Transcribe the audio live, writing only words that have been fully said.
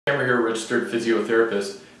I'm here, registered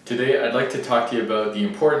physiotherapist. Today I'd like to talk to you about the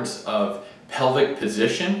importance of pelvic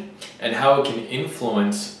position and how it can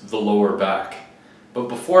influence the lower back. But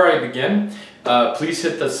before I begin, please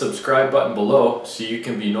hit the subscribe button below so you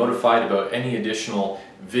can be notified about any additional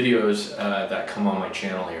videos that come on my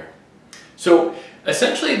channel here. So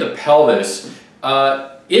essentially the pelvis,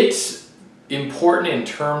 it's important in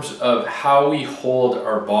terms of how we hold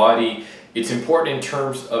our body. It's important in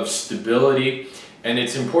terms of stability. And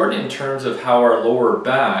it's important in terms of how our lower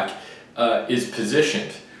back is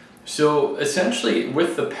positioned. So essentially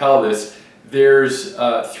with the pelvis, there's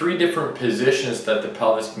three different positions that the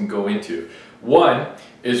pelvis can go into. One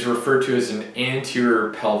is referred to as an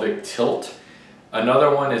anterior pelvic tilt.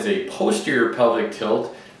 Another one is a posterior pelvic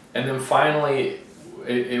tilt. And then finally,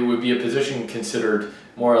 it would be a position considered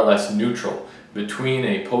more or less neutral between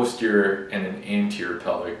a posterior and an anterior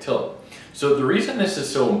pelvic tilt. So the reason this is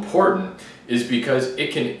so important is because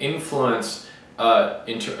it can influence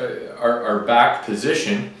our back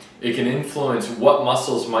position. It can influence what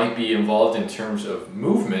muscles might be involved in terms of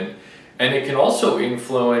movement, and it can also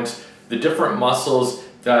influence the different muscles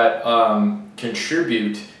that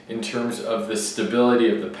contribute in terms of the stability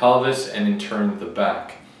of the pelvis and in turn the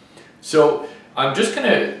back. So I'm just going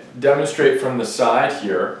to demonstrate from the side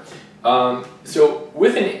here. So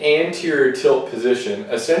with an anterior tilt position,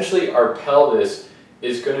 essentially our pelvis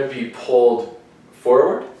is going to be pulled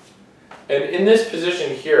forward. And in this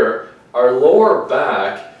position here, our lower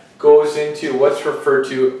back goes into what's referred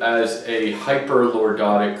to as a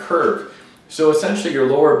hyperlordotic curve. So essentially your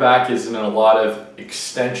lower back is in a lot of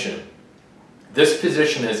extension. This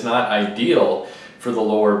position is not ideal for the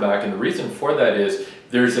lower back, and the reason for that is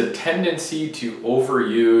there's a tendency to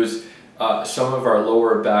overuse some of our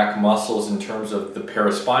lower back muscles in terms of the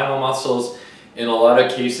paraspinal muscles. In a lot of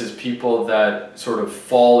cases, people that sort of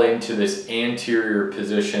fall into this anterior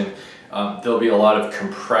position, there'll be a lot of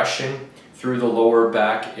compression through the lower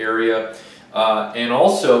back area. And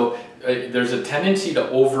also, there's a tendency to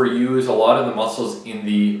overuse a lot of the muscles in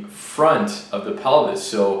the front of the pelvis.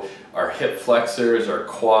 So our hip flexors, our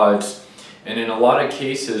quads, and in a lot of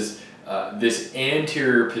cases, this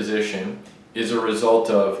anterior position is a result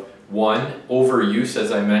of one, overuse,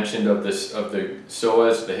 as I mentioned, of the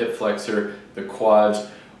psoas, the hip flexor, the quads,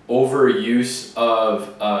 overuse of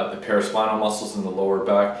the paraspinal muscles in the lower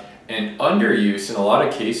back, and underuse, in a lot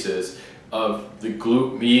of cases, of the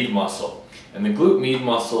glute med muscle. And the glute med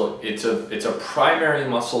muscle, it's a primary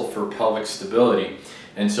muscle for pelvic stability.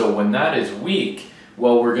 And so when that is weak,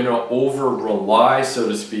 well, we're going to over-rely, so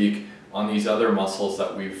to speak, on these other muscles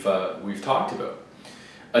that we've talked about.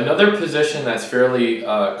 Another position that's fairly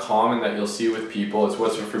common that you'll see with people is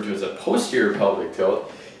what's referred to as a posterior pelvic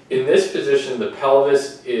tilt. In this position, the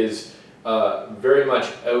pelvis is very much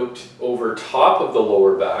out over top of the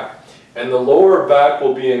lower back, and the lower back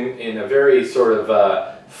will be in a very sort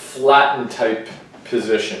of flattened type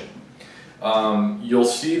position. You'll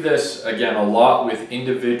see this again a lot with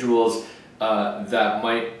individuals that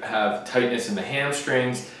might have tightness in the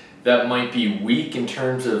hamstrings, that might be weak in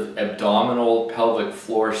terms of abdominal pelvic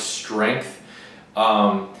floor strength.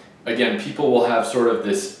 Again, people will have sort of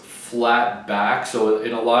this flat back, so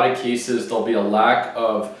in a lot of cases there'll be a lack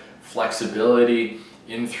of flexibility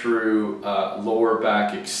in through lower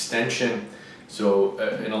back extension. So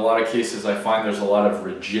in a lot of cases I find there's a lot of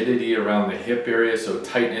rigidity around the hip area, so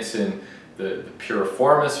tightness in the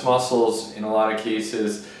piriformis muscles in a lot of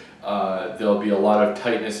cases. There'll be a lot of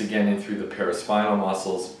tightness again in through the paraspinal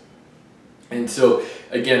muscles. And so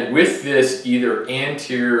again, with this either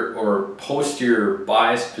anterior or posterior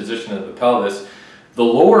biased position of the pelvis, the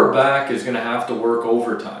lower back is going to have to work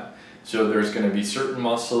overtime. So there's going to be certain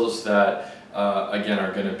muscles that again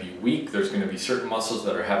are going to be weak. There's going to be certain muscles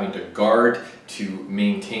that are having to guard to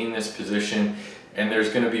maintain this position. And there's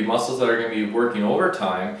going to be muscles that are going to be working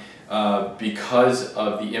overtime because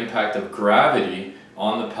of the impact of gravity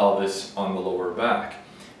on the pelvis, on the lower back.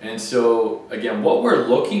 And so, again, what we're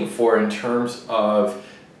looking for in terms of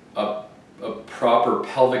a proper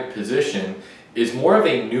pelvic position is more of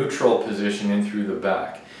a neutral position in through the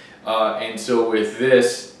back. And so with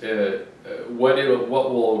this, what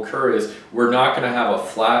will occur is we're not going to have a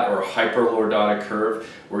flat or hyperlordotic curve.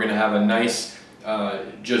 We're going to have a nice,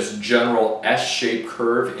 just general S-shaped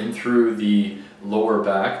curve in through the lower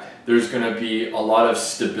back. There's going to be a lot of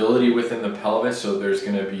stability within the pelvis, so there's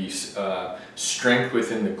going to be strength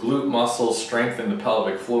within the glute muscles, strength in the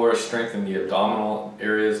pelvic floor, strength in the abdominal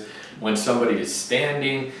areas. When somebody is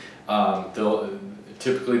standing,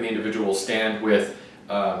 typically the individual will stand with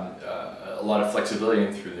a lot of flexibility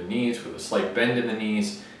in through the knees, with a slight bend in the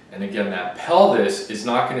knees, And again, that pelvis is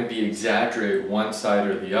not going to be exaggerated one side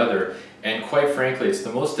or the other. And quite frankly, it's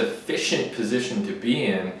the most efficient position to be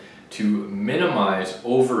in to minimize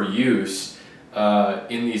overuse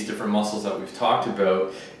in these different muscles that we've talked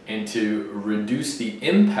about, and to reduce the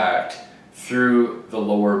impact through the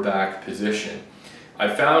lower back position.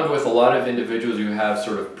 I found with a lot of individuals who have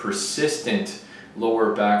sort of persistent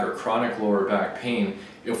lower back or chronic lower back pain,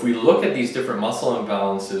 if we look at these different muscle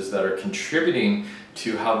imbalances that are contributing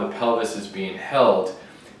to how the pelvis is being held,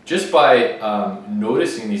 just by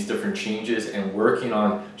noticing these different changes and working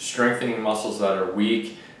on strengthening muscles that are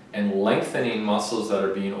weak and lengthening muscles that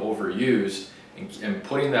are being overused, and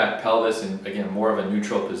putting that pelvis in, again, more of a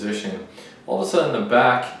neutral position, all of a sudden the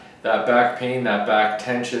back, that back pain, that back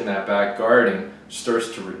tension, that back guarding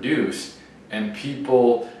starts to reduce, and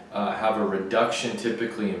people have a reduction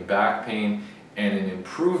typically in back pain and an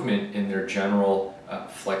improvement in their general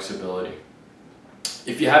flexibility.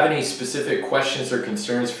 If you have any specific questions or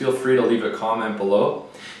concerns, feel free to leave a comment below,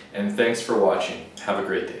 and thanks for watching. Have a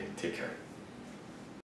great day. Take care.